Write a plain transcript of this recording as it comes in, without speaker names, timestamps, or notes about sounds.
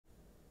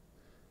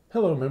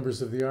Hello,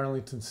 members of the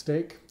Arlington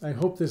Stake. I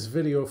hope this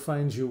video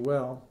finds you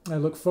well. I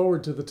look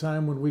forward to the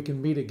time when we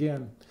can meet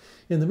again.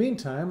 In the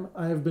meantime,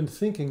 I have been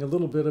thinking a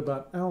little bit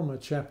about Alma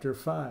chapter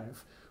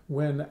 5,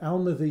 when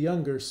Alma the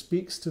Younger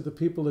speaks to the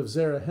people of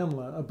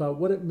Zarahemla about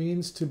what it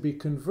means to be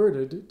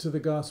converted to the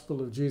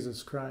gospel of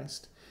Jesus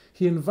Christ.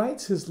 He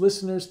invites his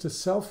listeners to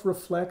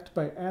self-reflect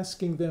by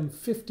asking them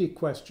 50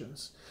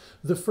 questions.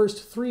 The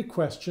first 3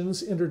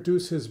 questions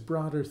introduce his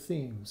broader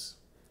themes.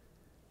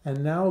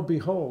 And now,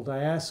 behold, I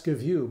ask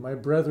of you, my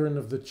brethren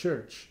of the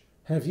church,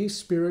 have ye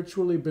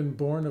spiritually been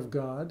born of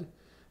God?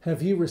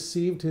 Have ye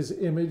received his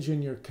image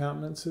in your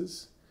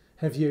countenances?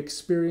 Have ye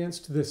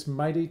experienced this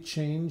mighty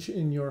change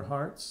in your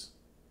hearts?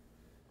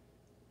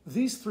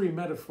 These 3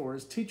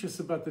 metaphors teach us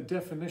about the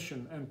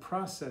definition and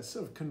process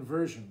of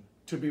conversion.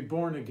 To be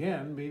born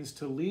again means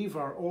to leave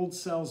our old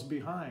selves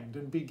behind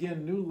and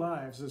begin new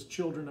lives as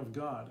children of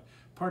God,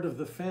 part of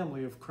the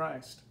family of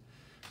Christ.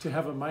 To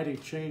have a mighty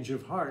change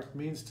of heart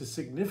means to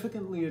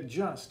significantly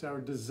adjust our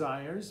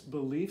desires,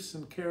 beliefs,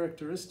 and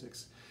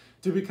characteristics,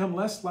 to become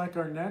less like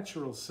our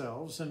natural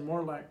selves and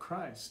more like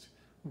Christ.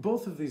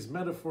 Both of these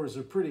metaphors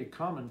are pretty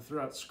common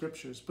throughout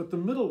scriptures, but the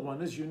middle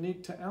one is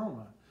unique to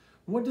Alma.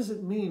 What does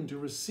it mean to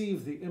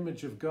receive the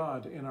image of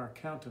God in our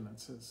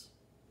countenances?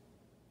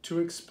 To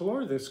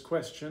explore this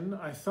question,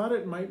 I thought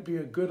it might be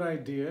a good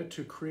idea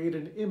to create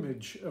an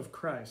image of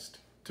Christ,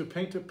 to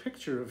paint a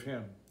picture of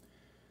him.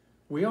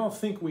 We all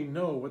think we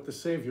know what the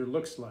Savior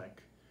looks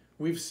like.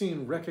 We've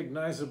seen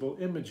recognizable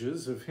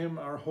images of him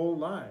our whole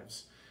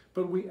lives,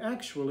 but we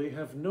actually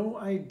have no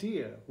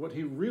idea what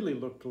he really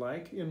looked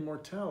like in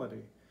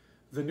mortality.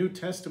 The New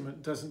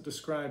Testament doesn't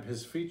describe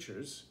his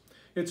features.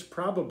 It's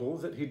probable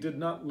that he did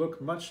not look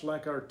much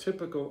like our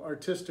typical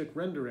artistic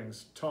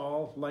renderings,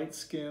 tall,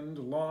 light-skinned,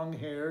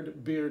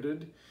 long-haired,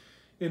 bearded.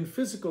 In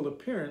physical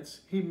appearance,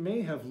 he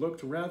may have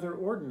looked rather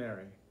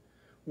ordinary.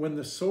 When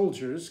the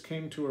soldiers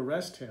came to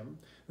arrest him,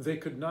 they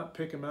could not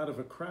pick him out of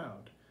a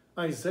crowd.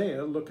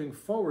 Isaiah, looking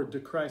forward to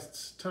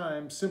Christ's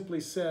time, simply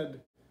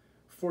said,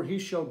 "For he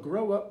shall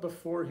grow up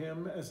before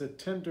him as a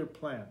tender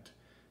plant,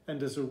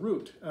 and as a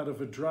root out of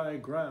a dry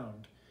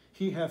ground.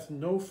 He hath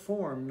no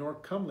form nor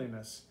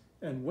comeliness,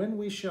 and when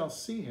we shall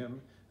see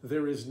him,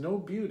 there is no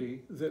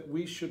beauty that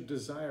we should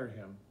desire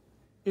him."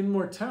 In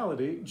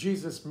mortality,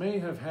 Jesus may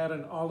have had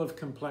an olive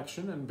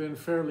complexion and been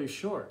fairly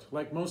short,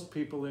 like most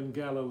people in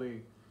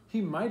Galilee.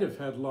 He might have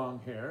had long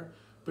hair,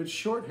 but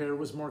short hair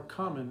was more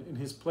common in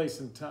his place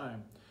and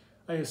time.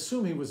 I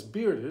assume he was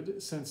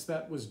bearded, since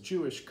that was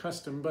Jewish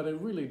custom, but I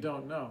really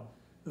don't know.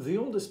 The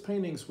oldest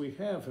paintings we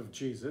have of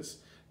Jesus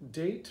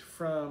date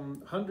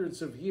from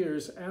hundreds of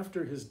years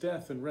after his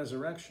death and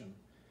resurrection.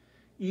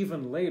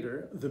 Even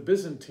later, the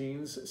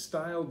Byzantines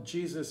styled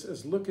Jesus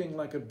as looking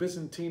like a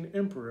Byzantine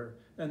emperor,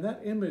 and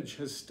that image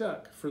has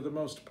stuck for the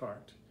most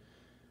part.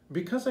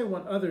 Because I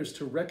want others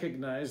to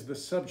recognize the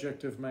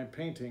subject of my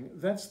painting,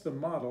 that's the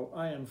model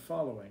I am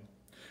following.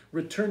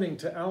 Returning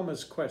to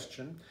Alma's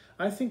question,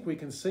 I think we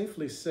can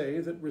safely say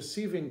that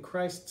receiving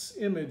Christ's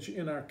image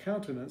in our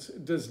countenance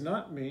does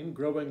not mean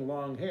growing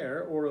long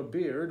hair or a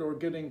beard or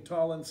getting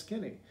tall and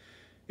skinny.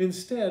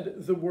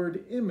 Instead, the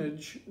word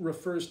image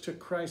refers to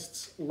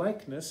Christ's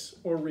likeness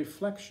or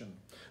reflection.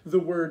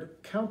 The word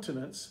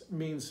countenance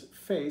means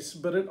face,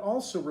 but it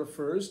also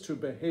refers to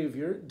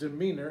behavior,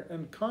 demeanor,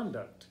 and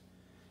conduct.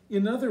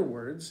 In other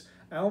words,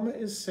 Alma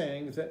is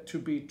saying that to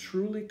be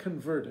truly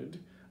converted,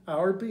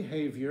 our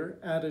behavior,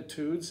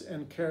 attitudes,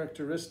 and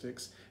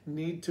characteristics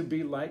need to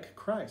be like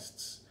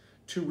Christ's,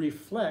 to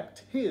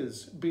reflect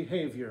his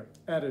behavior,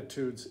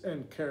 attitudes,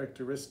 and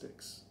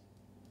characteristics.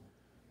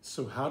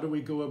 So how do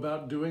we go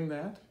about doing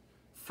that?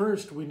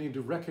 First, we need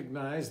to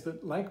recognize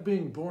that, like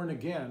being born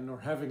again or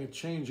having a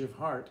change of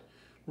heart,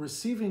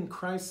 receiving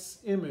Christ's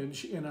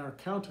image in our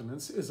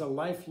countenance is a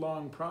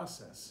lifelong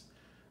process.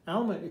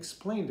 Alma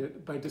explained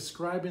it by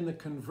describing the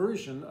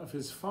conversion of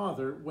his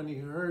father when he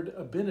heard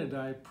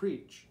Abinadi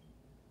preach.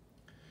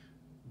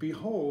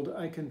 "Behold,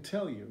 I can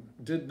tell you,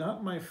 did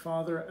not my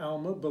father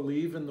Alma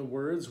believe in the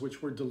words which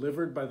were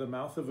delivered by the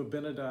mouth of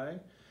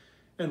Abinadi?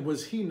 And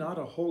was he not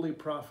a holy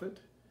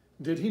prophet?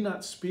 Did he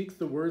not speak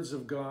the words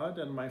of God,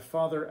 and my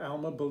father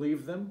Alma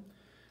believed them?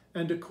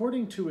 And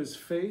according to his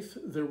faith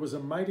there was a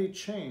mighty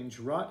change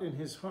wrought in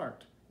his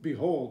heart.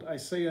 Behold, I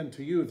say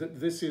unto you that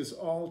this is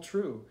all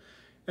true.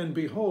 And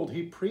behold,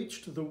 he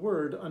preached the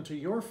word unto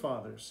your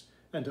fathers,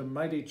 and a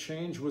mighty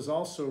change was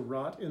also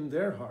wrought in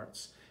their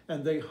hearts.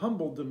 And they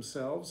humbled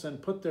themselves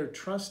and put their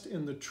trust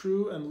in the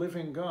true and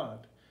living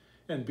God.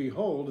 And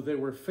behold, they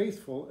were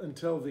faithful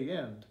until the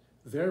end.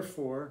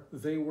 Therefore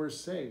they were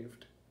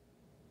saved."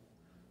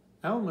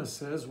 Alma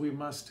says we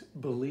must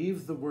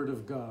believe the word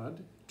of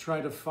God, try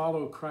to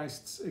follow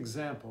Christ's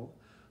example,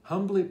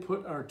 humbly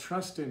put our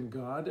trust in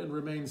God, and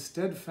remain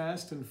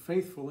steadfast and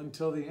faithful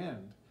until the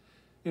end.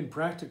 In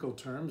practical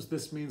terms,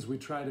 this means we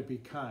try to be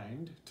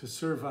kind, to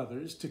serve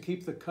others, to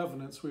keep the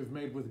covenants we've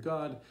made with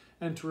God,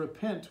 and to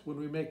repent when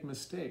we make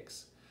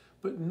mistakes.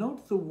 But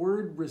note the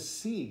word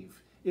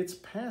receive. It's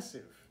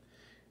passive.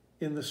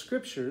 In the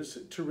scriptures,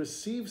 to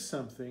receive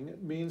something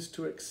means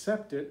to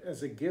accept it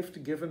as a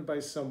gift given by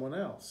someone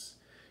else.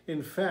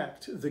 In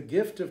fact, the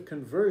gift of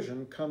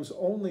conversion comes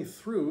only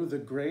through the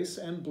grace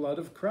and blood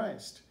of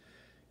Christ.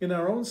 In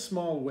our own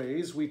small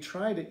ways, we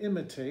try to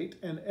imitate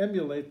and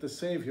emulate the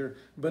Savior,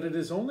 but it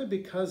is only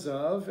because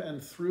of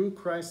and through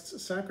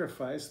Christ's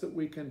sacrifice that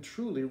we can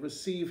truly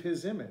receive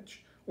his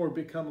image or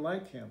become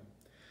like him.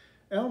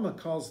 Alma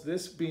calls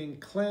this being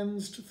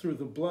cleansed through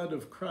the blood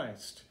of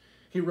Christ.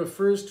 He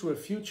refers to a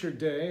future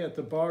day at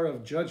the bar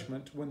of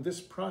judgment when this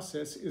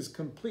process is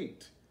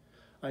complete.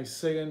 I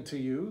say unto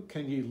you,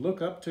 can ye look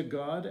up to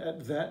God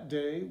at that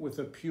day with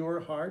a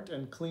pure heart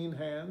and clean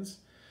hands?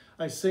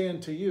 I say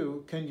unto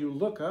you, can you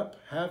look up,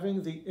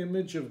 having the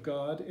image of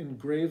God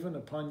engraven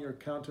upon your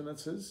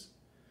countenances?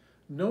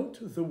 Note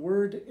the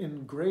word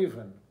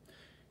engraven.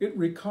 It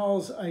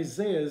recalls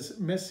Isaiah's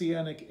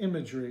messianic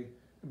imagery.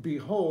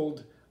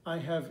 Behold, I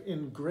have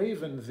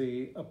engraven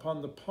thee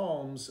upon the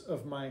palms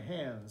of my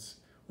hands,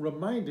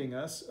 reminding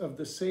us of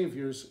the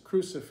Savior's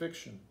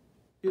crucifixion.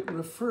 It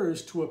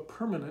refers to a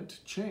permanent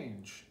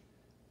change.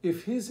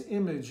 If his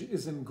image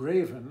is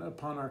engraven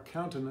upon our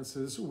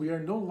countenances, we are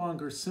no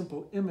longer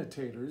simple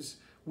imitators.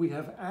 We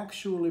have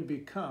actually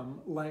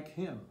become like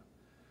him.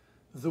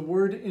 The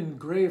word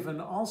engraven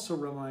also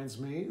reminds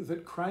me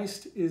that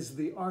Christ is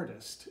the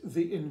artist,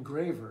 the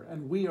engraver,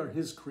 and we are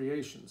his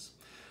creations.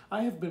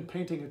 I have been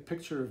painting a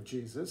picture of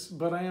Jesus,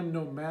 but I am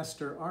no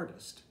master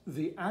artist.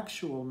 The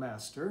actual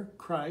master,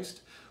 Christ,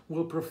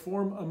 will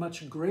perform a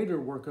much greater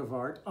work of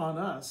art on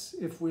us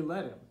if we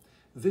let him.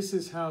 This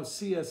is how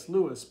C.S.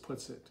 Lewis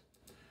puts it.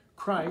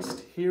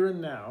 Christ, here and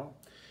now,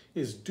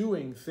 is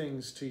doing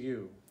things to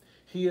you.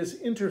 He is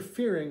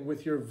interfering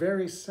with your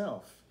very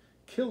self,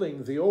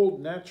 killing the old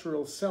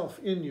natural self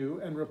in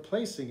you and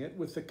replacing it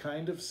with the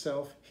kind of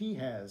self he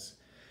has.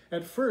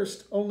 At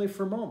first, only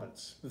for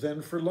moments,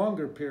 then for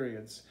longer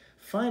periods.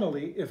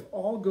 Finally, if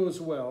all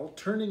goes well,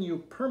 turning you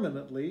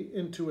permanently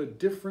into a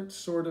different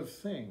sort of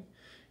thing,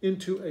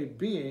 into a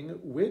being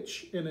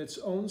which, in its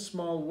own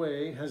small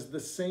way, has the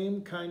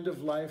same kind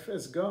of life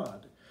as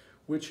God,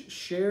 which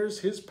shares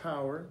his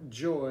power,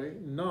 joy,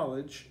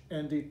 knowledge,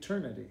 and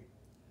eternity.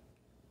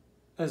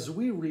 As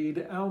we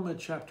read Alma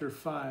chapter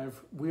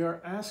 5, we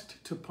are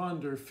asked to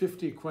ponder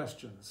 50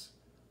 questions.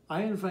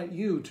 I invite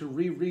you to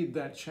reread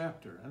that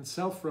chapter and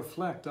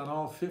self-reflect on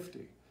all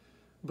 50.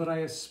 But I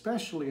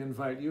especially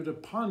invite you to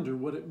ponder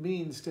what it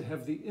means to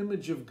have the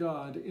image of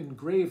God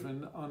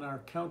engraven on our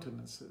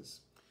countenances,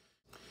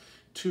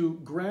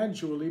 to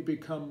gradually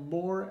become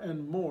more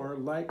and more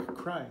like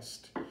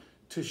Christ,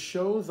 to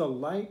show the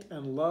light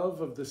and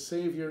love of the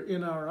Savior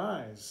in our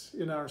eyes,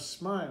 in our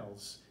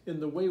smiles, in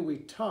the way we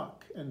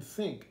talk and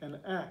think and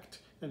act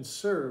and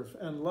serve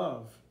and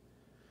love.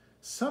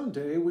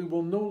 Someday we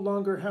will no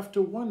longer have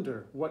to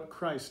wonder what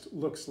Christ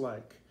looks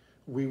like.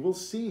 We will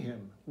see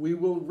him, we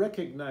will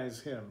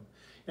recognize him,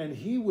 and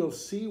he will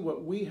see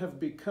what we have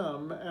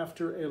become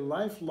after a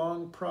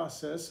lifelong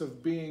process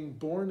of being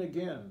born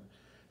again,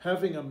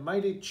 having a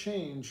mighty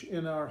change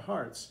in our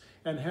hearts,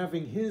 and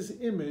having his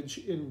image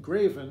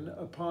engraven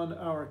upon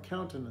our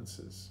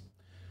countenances.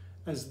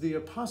 As the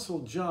Apostle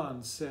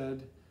John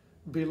said,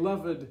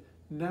 Beloved,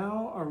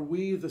 now are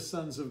we the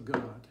sons of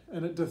God,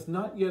 and it doth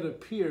not yet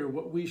appear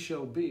what we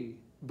shall be.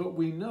 But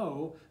we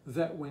know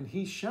that when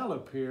he shall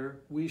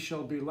appear, we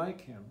shall be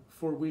like him,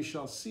 for we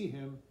shall see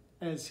him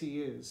as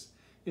he is.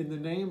 In the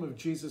name of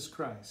Jesus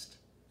Christ,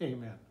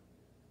 amen.